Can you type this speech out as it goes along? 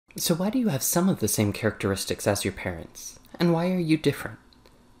So why do you have some of the same characteristics as your parents? And why are you different?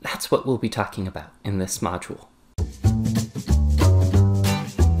 That's what we'll be talking about in this module.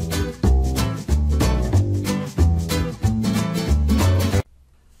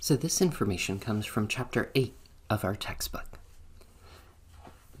 So this information comes from Chapter 8 of our textbook.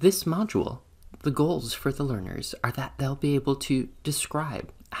 This module, the goals for the learners are that they'll be able to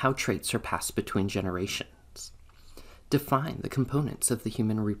describe how traits are passed between generations, define the components of the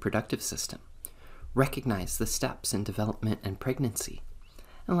human reproductive system, recognize the steps in development and pregnancy,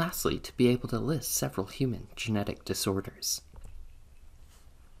 and lastly, to be able to list several human genetic disorders.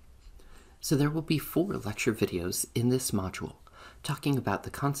 So there will be 4 lecture videos in this module talking about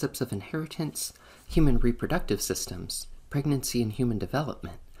the concepts of inheritance, human reproductive systems, pregnancy and human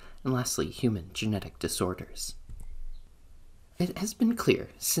development, and lastly, human genetic disorders. It has been clear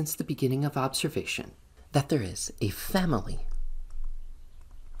since the beginning of observation that there is a family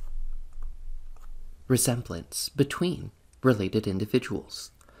resemblance between related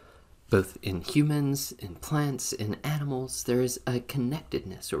individuals. Both in humans, in plants, in animals, there is a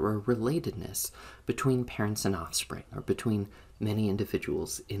connectedness or a relatedness between parents and offspring, or between many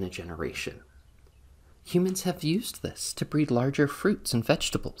individuals in a generation. Humans have used this to breed larger fruits and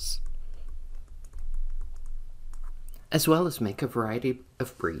vegetables, as well as make a variety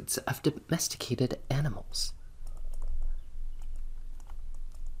of breeds of domesticated animals.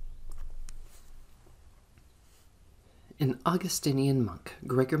 An Augustinian monk,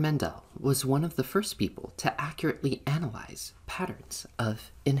 Gregor Mendel, was one of the first people to accurately analyze patterns of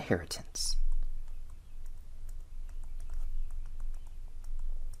inheritance.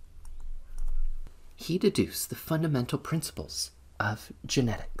 He deduced the fundamental principles of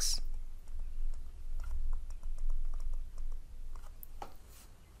genetics.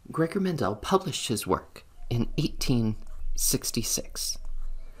 Gregor Mendel published his work in 1866.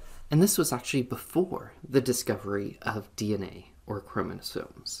 And this was actually before the discovery of DNA, or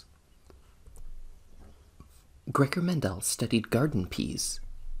chromosomes. Gregor Mendel studied garden peas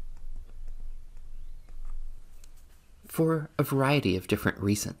for a variety of different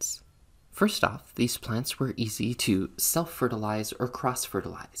reasons. First off, these plants were easy to self-fertilize or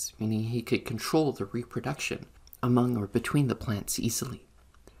cross-fertilize, meaning he could control the reproduction among or between the plants easily.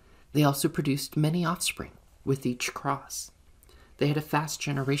 They also produced many offspring with each cross. They had a fast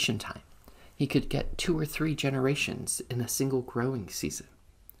generation time. He could get 2 or 3 generations in a single growing season.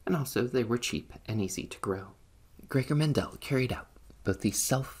 And also, they were cheap and easy to grow. Gregor Mendel carried out both these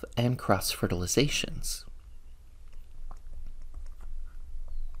self- and cross-fertilizations.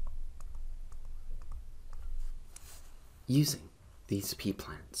 Using these pea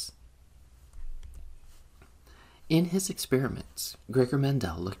plants. In his experiments, Gregor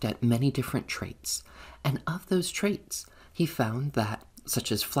Mendel looked at many different traits, and of those traits, he found that,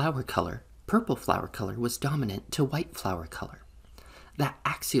 such as flower color, purple flower color was dominant to white flower color. That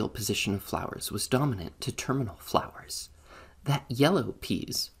axial position of flowers was dominant to terminal flowers. That yellow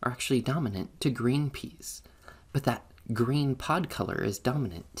peas are actually dominant to green peas, but that green pod color is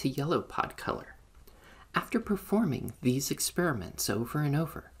dominant to yellow pod color. After performing these experiments over and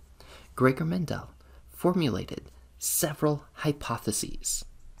over, Gregor Mendel formulated several hypotheses.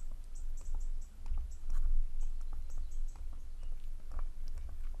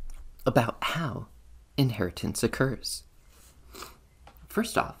 About how inheritance occurs.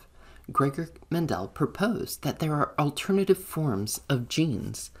 First off, Gregor Mendel proposed that there are alternative forms of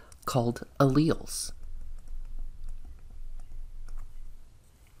genes called alleles.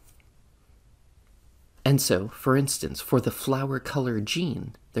 And so, for instance, for the flower color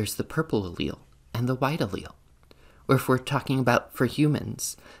gene, there's the purple allele and the white allele. Or if we're talking about, for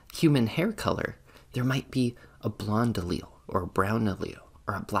humans, human hair color, there might be a blonde allele or a brown allele,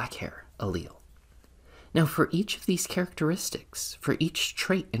 or a black hair allele. Now, for each of these characteristics, for each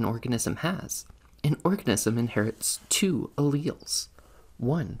trait an organism has, an organism inherits 2 alleles,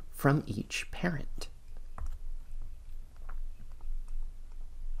 one from each parent.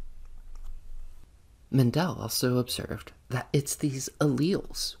 Mendel also observed that it's these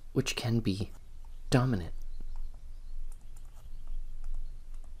alleles which can be dominant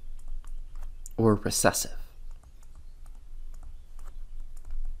or recessive.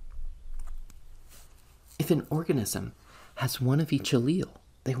 If an organism has one of each allele,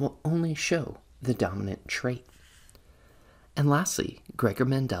 they will only show the dominant trait. And lastly, Gregor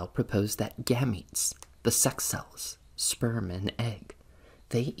Mendel proposed that gametes, the sex cells, sperm and egg,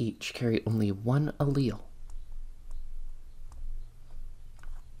 they each carry only one allele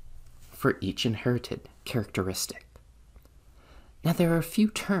for each inherited characteristic. Now, there are a few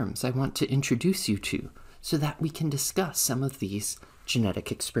terms I want to introduce you to so that we can discuss some of these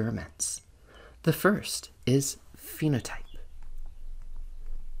genetic experiments. The first is phenotype.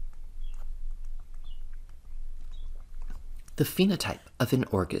 The phenotype of an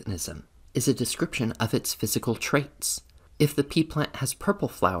organism is a description of its physical traits. If the pea plant has purple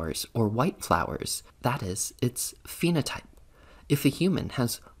flowers or white flowers, that is its phenotype. If a human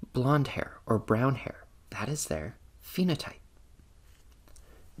has blonde hair or brown hair, that is their phenotype.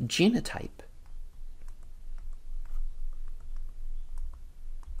 Genotype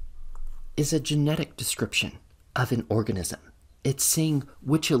is a genetic description of an organism. It's saying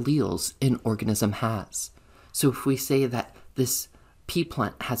which alleles an organism has. So if we say that this pea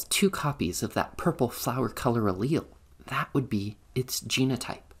plant has 2 copies of that purple flower color allele, that would be its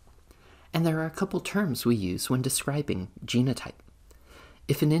genotype. And there are a couple terms we use when describing genotype.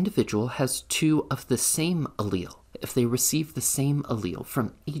 If an individual has 2 of the same allele, if they receive the same allele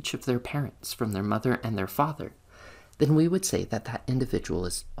from each of their parents, from their mother and their father, then we would say that that individual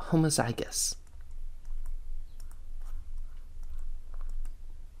is homozygous.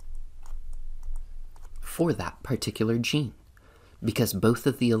 For that particular gene, because both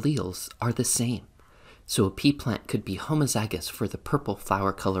of the alleles are the same. So a pea plant could be homozygous for the purple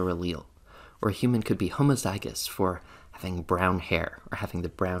flower color allele, or a human could be homozygous for having brown hair or having the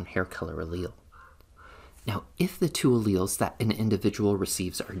brown hair color allele. Now, if the 2 alleles that an individual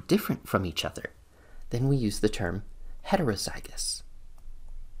receives are different from each other, then we use the term heterozygous.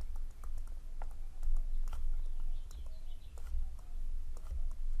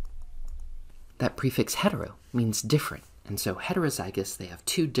 That prefix hetero means different, and so heterozygous, they have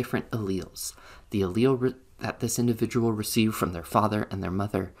 2 different alleles. The allele that this individual received from their father and their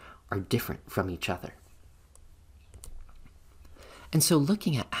mother are different from each other. And so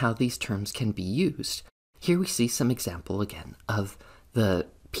looking at how these terms can be used, here we see some example again of the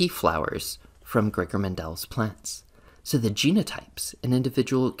pea flowers from Gregor Mendel's plants. So the genotypes, an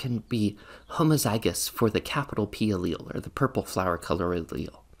individual can be homozygous for the capital P allele, or the purple flower color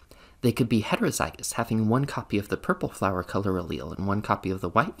allele. They could be heterozygous, having 1 copy of the purple flower color allele and 1 copy of the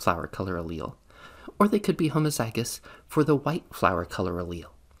white flower color allele. Or they could be homozygous for the white flower color allele.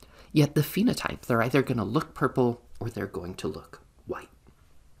 Yet the phenotype, they're either going to look purple or they're going to look white.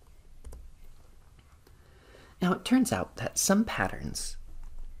 Now it turns out that some patterns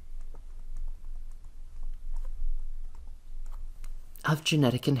of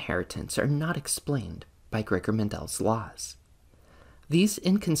genetic inheritance are not explained by Gregor Mendel's laws. These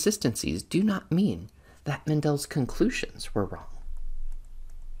inconsistencies do not mean that Mendel's conclusions were wrong.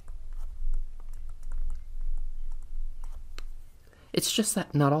 It's just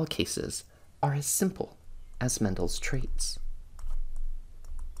that not all cases are as simple as Mendel's traits.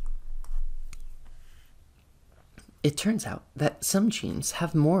 It turns out that some genes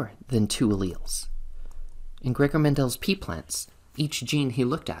have more than 2 alleles. In Gregor Mendel's pea plants, each gene he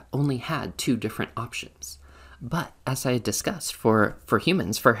looked at only had 2 different options. But, as I discussed, for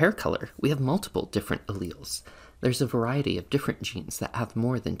humans, for hair color, we have multiple different alleles. There's a variety of different genes that have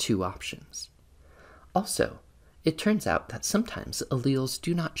more than 2 options. Also, it turns out that sometimes alleles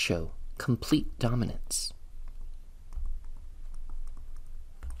do not show complete dominance.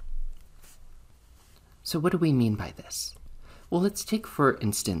 So what do we mean by this? Well, let's take, for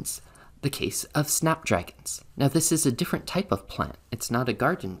instance, the case of snapdragons. Now, this is a different type of plant. It's not a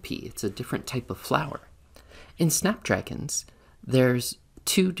garden pea. It's a different type of flower. In snapdragons, there's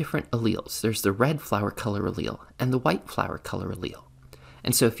 2 different alleles. There's the red flower color allele and the white flower color allele.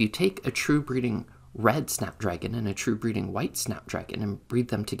 And so if you take a true breeding red snapdragon and a true breeding white snapdragon and breed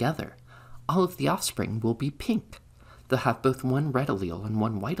them together, all of the offspring will be pink. They'll have both 1 red allele and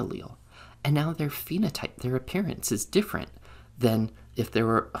 1 white allele. And now their phenotype, their appearance, is different than if they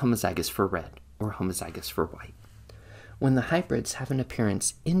were homozygous for red or homozygous for white. When the hybrids have an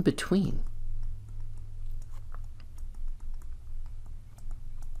appearance in between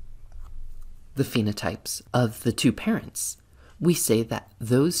the phenotypes of the 2 parents, we say that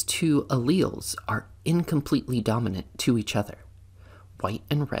those 2 alleles are incompletely dominant to each other. White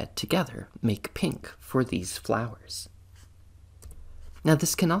and red together make pink for these flowers. Now,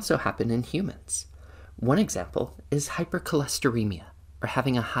 this can also happen in humans. One example is hypercholesteremia, or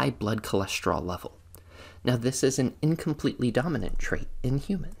having a high blood cholesterol level. Now, this is an incompletely dominant trait in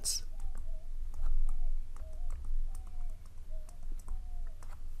humans.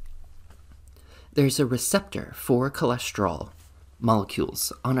 There's a receptor for cholesterol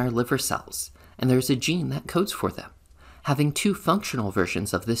molecules on our liver cells, and there's a gene that codes for them. Having 2 functional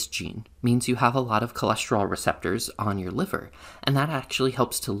versions of this gene means you have a lot of cholesterol receptors on your liver, and that actually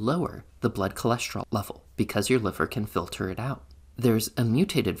helps to lower the blood cholesterol level because your liver can filter it out. There's a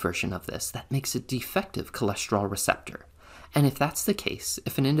mutated version of this that makes a defective cholesterol receptor, And if that's the case,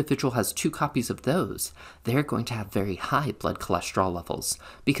 if an individual has 2 copies of those, they're going to have very high blood cholesterol levels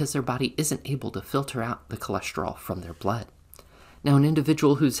because their body isn't able to filter out the cholesterol from their blood. Now, an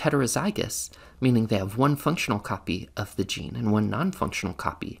individual who's heterozygous, meaning they have 1 functional copy of the gene and 1 non-functional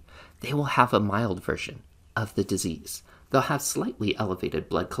copy, they will have a mild version of the disease. They'll have slightly elevated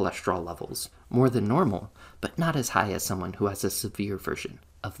blood cholesterol levels, more than normal, but not as high as someone who has a severe version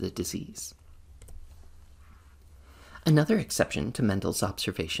of the disease. Another exception to Mendel's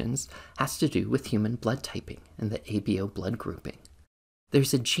observations has to do with human blood typing and the ABO blood grouping.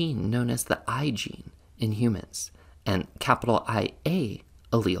 There's a gene known as the I gene in humans, and capital IA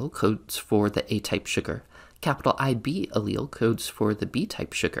allele codes for the A-type sugar, capital IB allele codes for the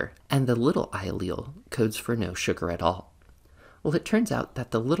B-type sugar, and the little I allele codes for no sugar at all. Well, it turns out that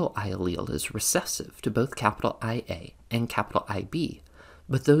the little I allele is recessive to both capital IA and capital IB,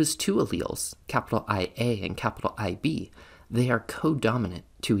 but those 2 alleles, capital IA and capital IB, they are codominant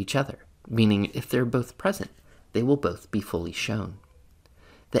to each other, meaning if they're both present, they will both be fully shown.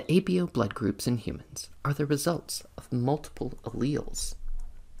 The ABO blood groups in humans are the results of multiple alleles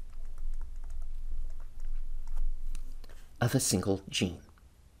of a single gene.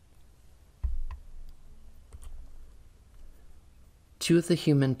 2 of the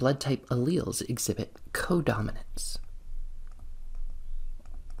human blood type alleles exhibit codominance.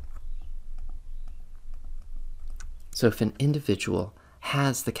 So if an individual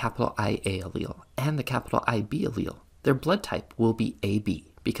has the capital IA allele and the capital IB allele, their blood type will be AB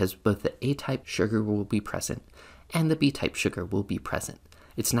because both the A-type sugar will be present and the B-type sugar will be present.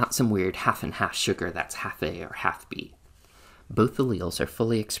 It's not some weird half and half sugar that's half A or half B. Both alleles are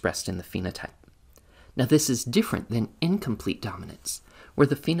fully expressed in the phenotype. Now this is different than incomplete dominance, where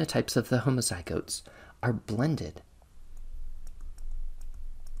the phenotypes of the homozygotes are blended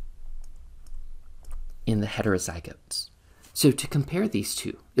in the heterozygotes. So to compare these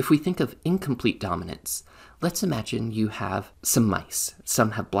two, if we think of incomplete dominance, let's imagine you have some mice.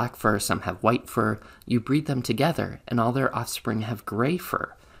 Some have black fur, some have white fur. You breed them together, and all their offspring have gray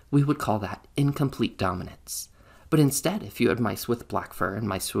fur. We would call that incomplete dominance. But instead, if you had mice with black fur and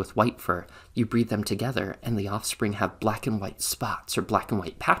mice with white fur, you breed them together, and the offspring have black and white spots or black and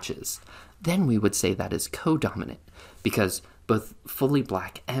white patches, then we would say that is codominant, because both fully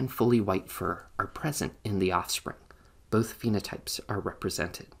black and fully white fur are present in the offspring. Both phenotypes are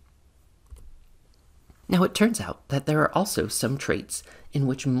represented. Now it turns out that there are also some traits in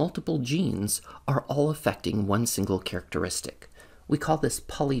which multiple genes are all affecting one single characteristic. We call this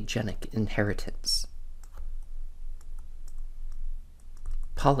polygenic inheritance.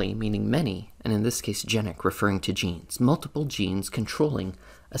 Poly meaning many, and in this case genic referring to genes, multiple genes controlling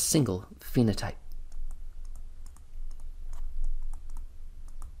a single phenotype.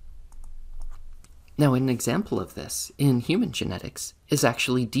 Now, an example of this in human genetics is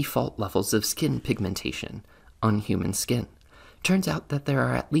actually default levels of skin pigmentation on human skin. Turns out that there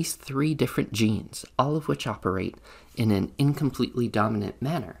are at least 3 different genes, all of which operate in an incompletely dominant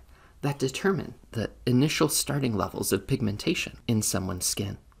manner, that determine the initial starting levels of pigmentation in someone's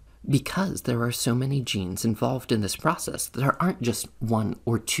skin. Because there are so many genes involved in this process, there aren't just 1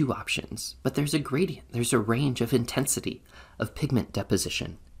 or 2 options, but there's a gradient, there's a range of intensity of pigment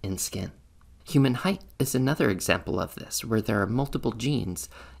deposition in skin. Human height is another example of this, where there are multiple genes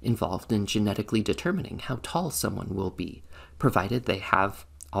involved in genetically determining how tall someone will be, provided they have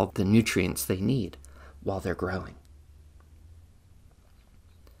all the nutrients they need while they're growing.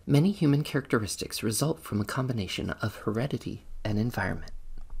 Many human characteristics result from a combination of heredity and environment.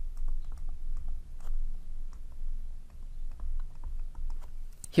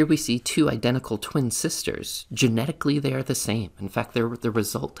 Here we see 2 identical twin sisters. Genetically, they are the same. In fact, they're the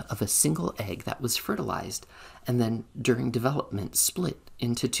result of a single egg that was fertilized and then, during development, split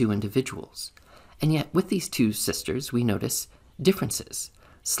into 2 individuals. And yet, with these 2 sisters, we notice differences.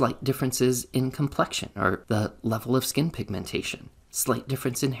 Slight differences in complexion, or the level of skin pigmentation. Slight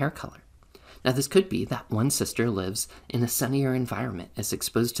difference in hair color. Now, this could be that one sister lives in a sunnier environment, is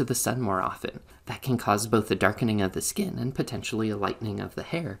exposed to the sun more often. That can cause both a darkening of the skin and potentially a lightening of the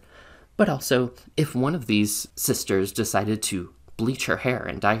hair. But also, if one of these sisters decided to bleach her hair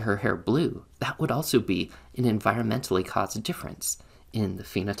and dye her hair blue, that would also be an environmentally caused difference in the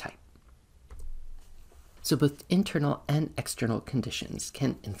phenotype. So both internal and external conditions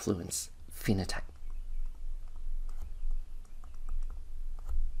can influence phenotype,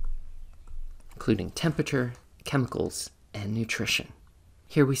 including temperature, chemicals, and nutrition.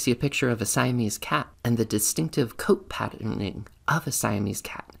 Here we see a picture of a Siamese cat, and the distinctive coat patterning of a Siamese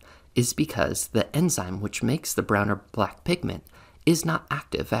cat is because the enzyme which makes the brown or black pigment is not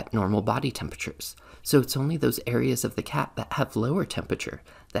active at normal body temperatures. So it's only those areas of the cat that have lower temperature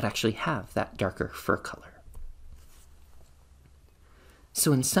that actually have that darker fur color.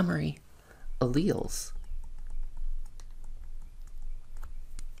 So in summary, alleles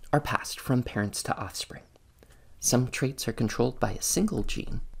are passed from parents to offspring. Some traits are controlled by a single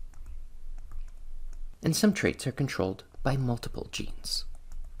gene, and some traits are controlled by multiple genes.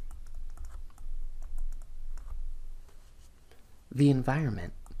 The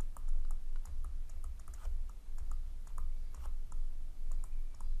environment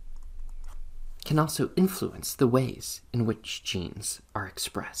can also influence the ways in which genes are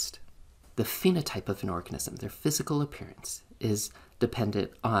expressed. The phenotype of an organism, their physical appearance, is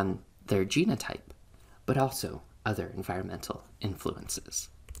dependent on their genotype, but also other environmental influences.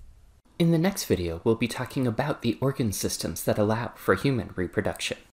 In the next video, we'll be talking about the organ systems that allow for human reproduction.